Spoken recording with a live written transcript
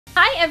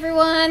Hi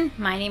everyone,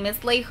 my name is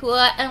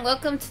Lehua and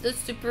welcome to the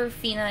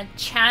Superfina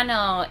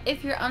channel.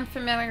 If you're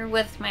unfamiliar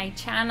with my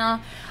channel,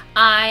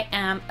 I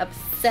am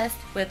obsessed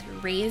with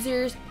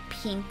Razer's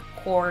Pink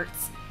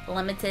Quartz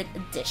limited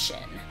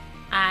edition.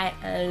 I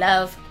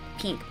love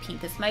pink.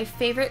 Pink is my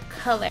favorite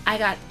color. I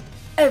got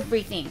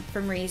everything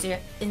from Razer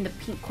in the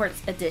Pink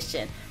Quartz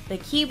edition. The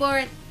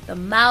keyboard, the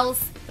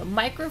mouse, the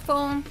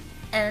microphone,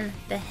 and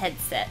the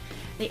headset.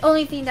 The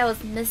only thing that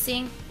was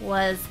missing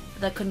was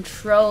the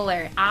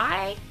controller.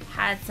 I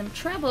had some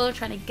trouble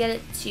trying to get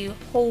it to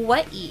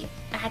Hawaii.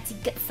 I had to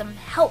get some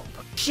help.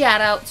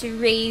 Shout out to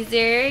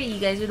Razer. You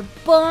guys are the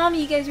bomb.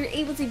 You guys were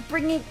able to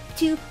bring it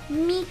to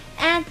me,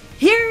 and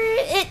here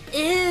it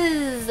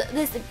is.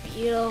 This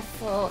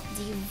beautiful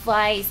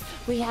device.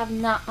 We have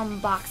not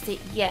unboxed it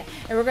yet,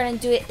 and we're gonna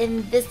do it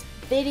in this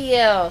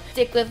video.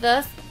 Stick with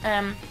us.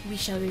 We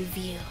shall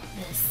reveal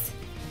this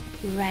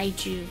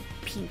Raiju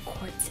Pink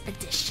Quartz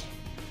edition.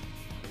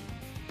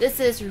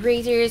 This is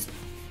Razer's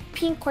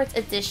Pink Quartz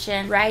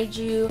Edition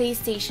Raiju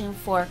PlayStation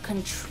 4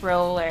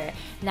 controller.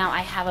 Now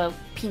I have a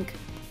pink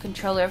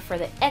controller for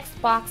the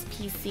Xbox,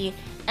 PC,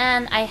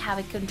 and I have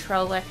a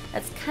controller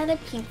that's kind of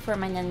pink for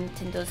my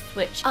Nintendo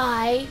Switch.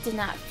 I did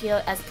not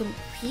feel as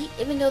complete,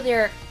 even though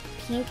they're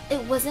pink,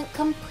 it wasn't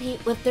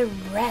complete with the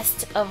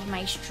rest of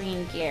my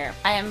stream gear.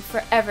 I am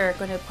forever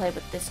going to play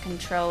with this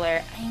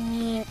controller. I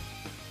mean,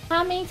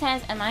 how many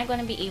times am I going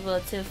to be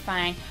able to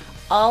find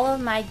all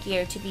of my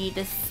gear to be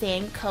the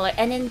same color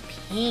and in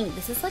pink?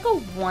 This is like a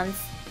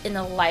once in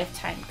a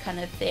lifetime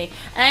kind of thing,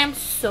 and I am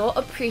so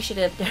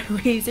appreciative that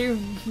Razer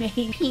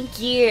made pink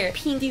gear,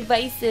 pink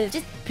devices,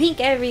 just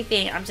pink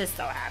everything. I'm just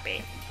so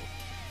happy.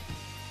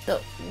 So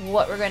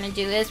what we're gonna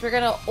do is we're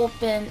gonna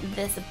open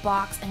this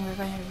box and we're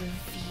gonna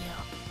reveal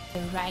the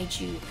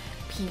Raiju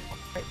Pink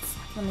Quartz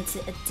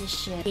limited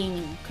edition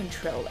gaming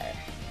controller.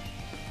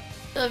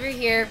 So over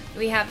here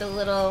we have the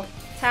little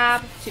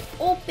tab to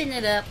open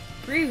it up,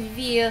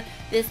 reveal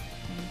this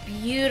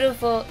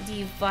beautiful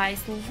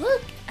device.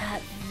 Look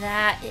at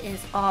that, it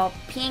is all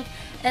pink,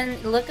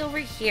 and look over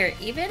here,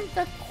 even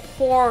the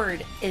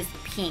cord is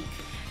pink.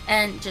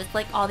 And just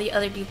like all the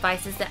other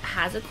devices that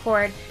has a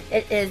cord,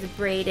 it is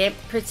braided,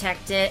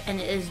 protected,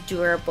 and it is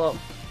durable.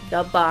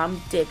 The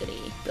bomb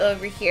diggity. So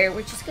over here,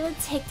 we're just gonna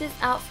take this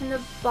out from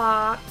the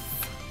box.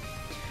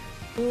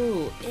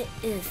 Ooh, it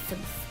is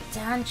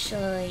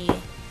substantially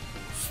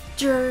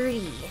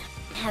sturdy.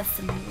 It has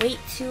some weight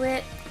to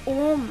it.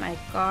 Oh my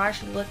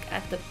gosh, look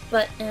at the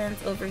buttons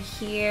over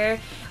here.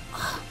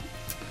 Oh,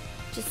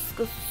 just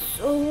goes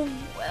so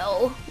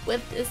well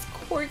with this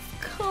quartz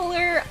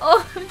color.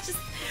 Oh,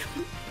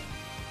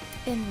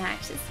 it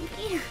matches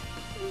me.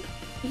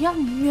 You have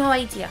no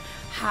idea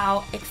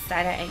how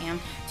excited I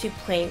am to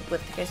play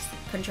with this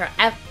controller.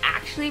 I've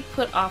actually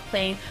put off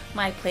playing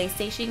my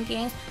PlayStation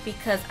games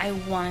because I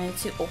wanted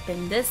to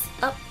open this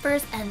up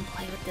first and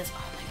play with this.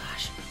 Oh my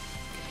gosh.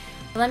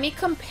 Let me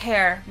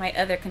compare my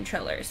other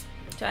controllers.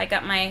 So I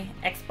got my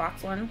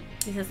Xbox one.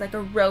 This is like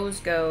a rose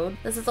gold.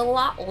 This is a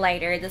lot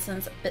lighter. This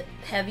one's a bit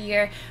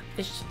heavier,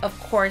 which of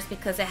course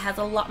because it has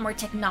a lot more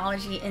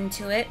technology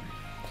into it.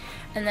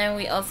 And then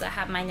we also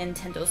have my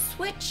Nintendo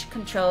Switch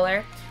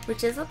controller,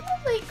 which is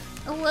about like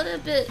a little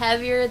bit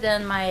heavier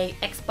than my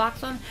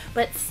Xbox one,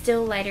 but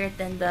still lighter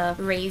than the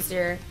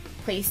Razer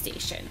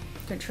PlayStation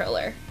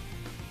controller.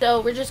 So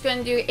we're just going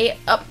to do a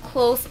up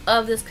close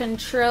of this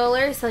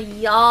controller so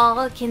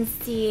y'all can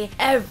see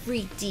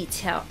every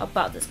detail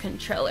about this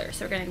controller.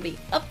 So we're going to be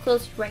up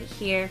close right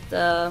here.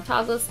 The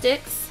toggle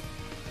sticks.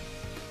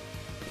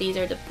 These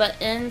are the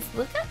buttons.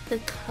 Look at the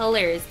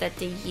colors that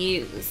they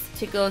use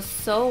to go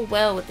so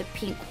well with the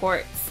pink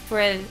quartz.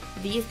 For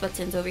these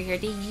buttons over here,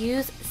 they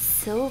use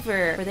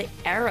silver for the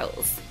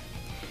arrows.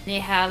 They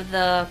have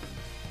the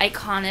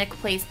iconic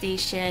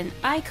PlayStation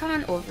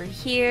icon over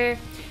here.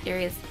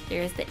 There's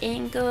the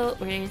angle.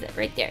 Where is it?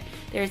 Right there.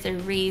 There's a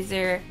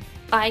Razer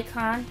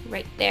icon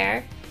right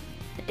there.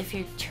 If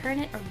you turn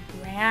it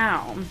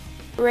around,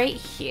 right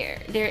here,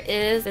 there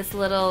is this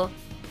little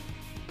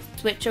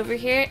switch over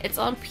here. It's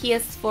on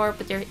PS4,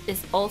 but there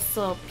is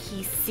also a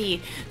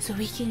PC, so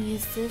we can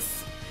use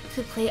this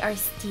to play our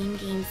Steam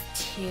games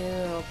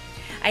too.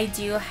 I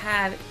do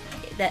have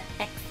the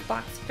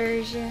Xbox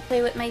version.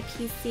 Play with my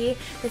PC.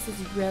 This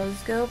is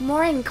rose gold.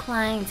 More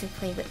inclined to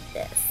play with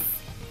this.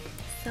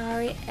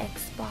 Sorry,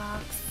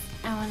 Xbox.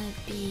 I want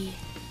to be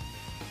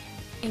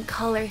in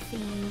color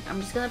theme. I'm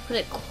just gonna put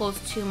it close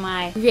to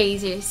my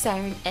Razer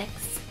Siren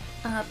X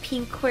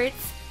Pink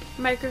Quartz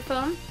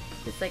microphone.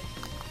 It's like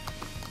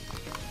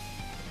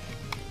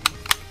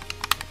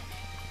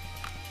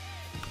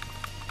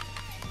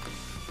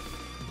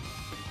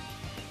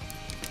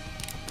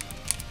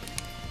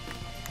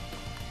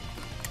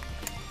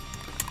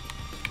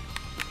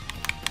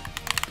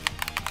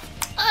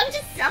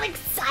I'm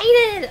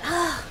excited.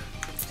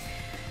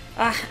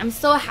 I'm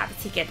so happy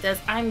to get this.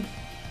 I'm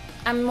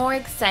I'm more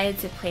excited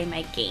to play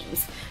my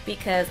games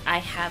because I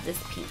have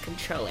this pink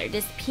controller,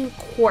 this pink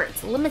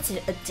Quartz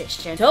limited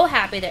edition. So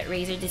happy that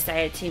Razer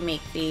decided to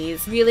make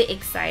these. Really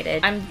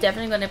excited. I'm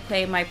definitely going to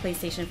play my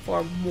PlayStation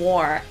 4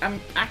 more. I'm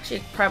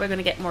actually probably going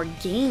to get more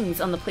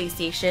games on the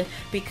PlayStation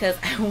because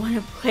I want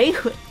to play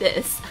with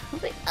this. I'm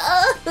like,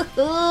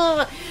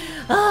 oh,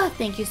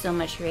 thank you so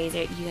much,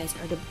 Razer. You guys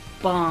are the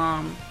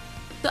bomb.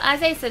 So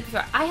as I said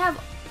before, I have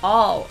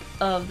all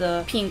of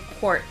the pink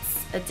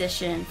Quartz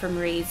edition from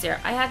Razer.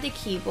 I have the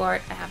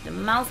keyboard, I have the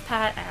mouse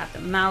pad, I have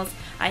the mouse,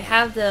 I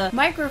have the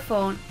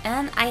microphone,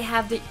 and I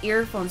have the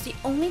earphones. The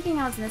only thing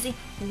I was missing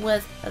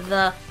was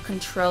the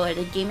controller,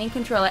 the gaming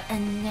controller,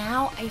 and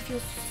now I feel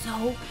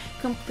so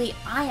complete.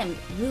 I am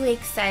really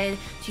excited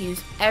to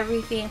use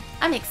everything.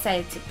 I'm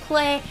excited to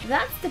play.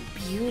 That's the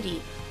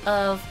beauty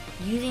of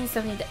using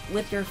something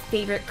with your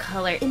favorite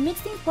color. It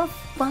makes things more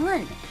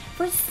fun.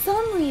 For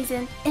some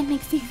reason, it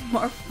makes things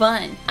more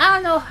fun. I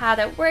don't know how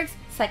that works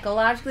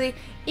psychologically.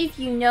 If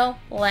you know,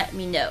 let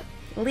me know.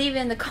 Leave it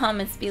in the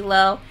comments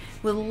below.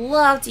 Would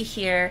love to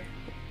hear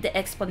the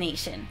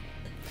explanation.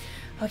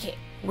 Okay,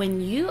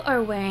 when you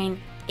are wearing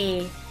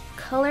a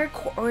color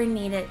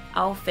coordinated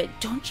outfit,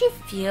 don't you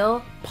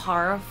feel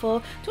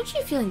powerful? Don't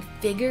you feel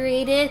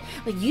invigorated?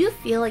 Like you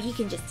feel like you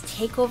can just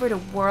take over the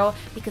world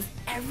because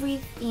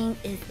everything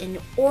is in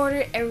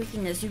order,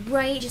 everything is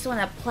right. You just want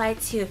to apply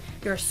it to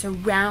your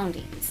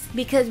surroundings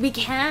because we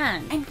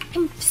can.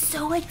 I'm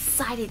so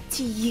excited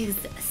to use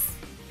this.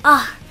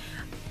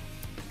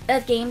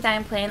 The game that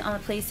I'm playing on the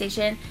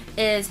PlayStation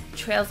is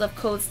Trails of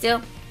Cold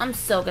Steel. I'm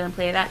so gonna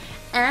play that.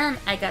 And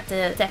I got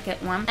the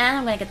second one, and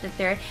I'm gonna get the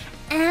third.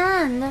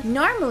 And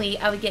normally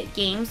I would get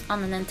games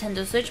on the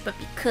Nintendo Switch, but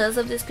because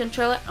of this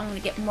controller, I'm gonna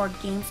get more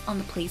games on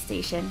the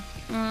PlayStation.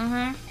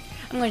 I'm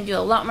gonna do a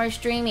lot more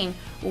streaming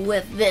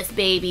with this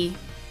baby.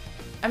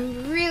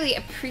 I'm really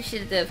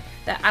appreciative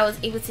that I was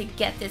able to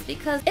get this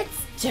because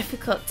it's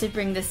difficult to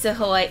bring this to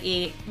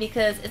Hawaii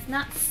because it's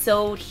not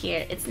sold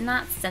here. It's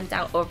not sent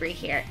out over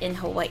here in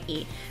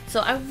Hawaii. So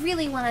I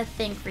really want to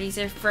thank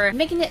Razer for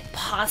making it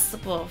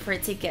possible for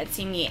it to get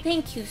to me.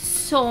 Thank you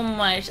so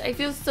much. I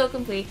feel so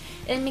complete.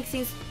 It makes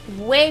things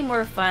way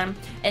more fun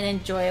and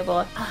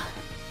enjoyable.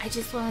 I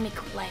just want to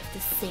make life the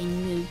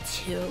same mood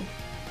too.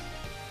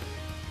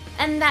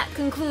 And that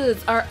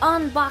concludes our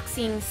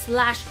unboxing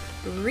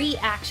 /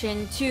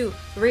 reaction to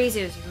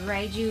Razer's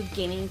Raiju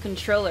gaming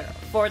controller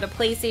for the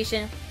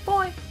PlayStation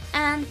 4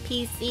 and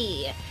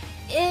PC.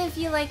 If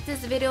you like this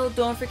video,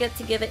 don't forget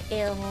to give it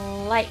a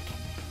like.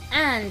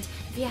 And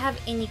if you have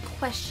any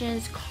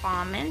questions,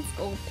 comments,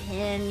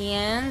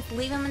 opinions,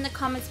 leave them in the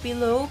comments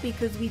below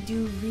because we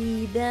do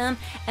read them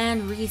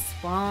and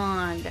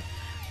respond.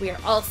 We are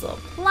also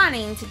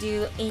planning to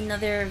do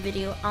another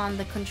video on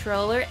the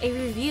controller, a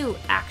review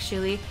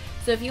actually.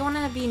 So if you want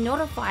to be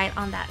notified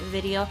on that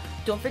video,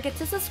 don't forget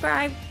to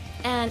subscribe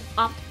and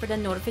opt for the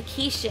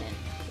notification.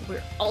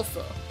 We're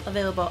also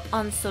available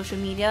on social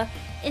media,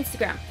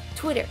 Instagram,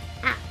 Twitter,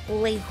 at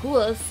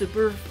Lehua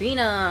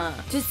Superfina.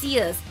 To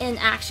see us in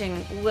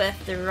action with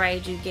the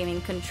Raiju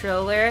gaming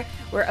controller,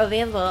 we're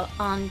available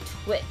on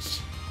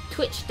Twitch,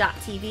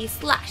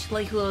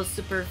 twitch.tv/Lehua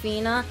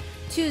Superfina.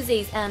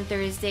 Tuesdays and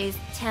Thursdays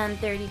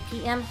 10:30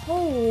 p.m.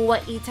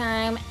 Hawaii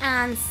time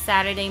and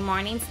Saturday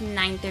mornings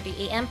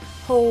 9:30 a.m.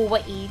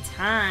 Hawaii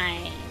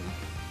time.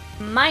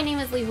 My name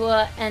is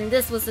Lehua and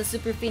this was the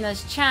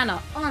Superfina's channel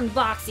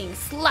unboxing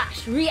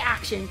 /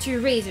 reaction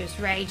to Razer's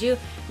Raiju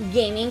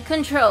gaming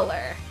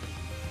controller.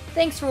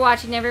 Thanks for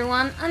watching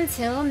everyone.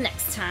 Until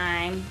next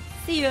time.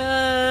 See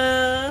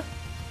ya!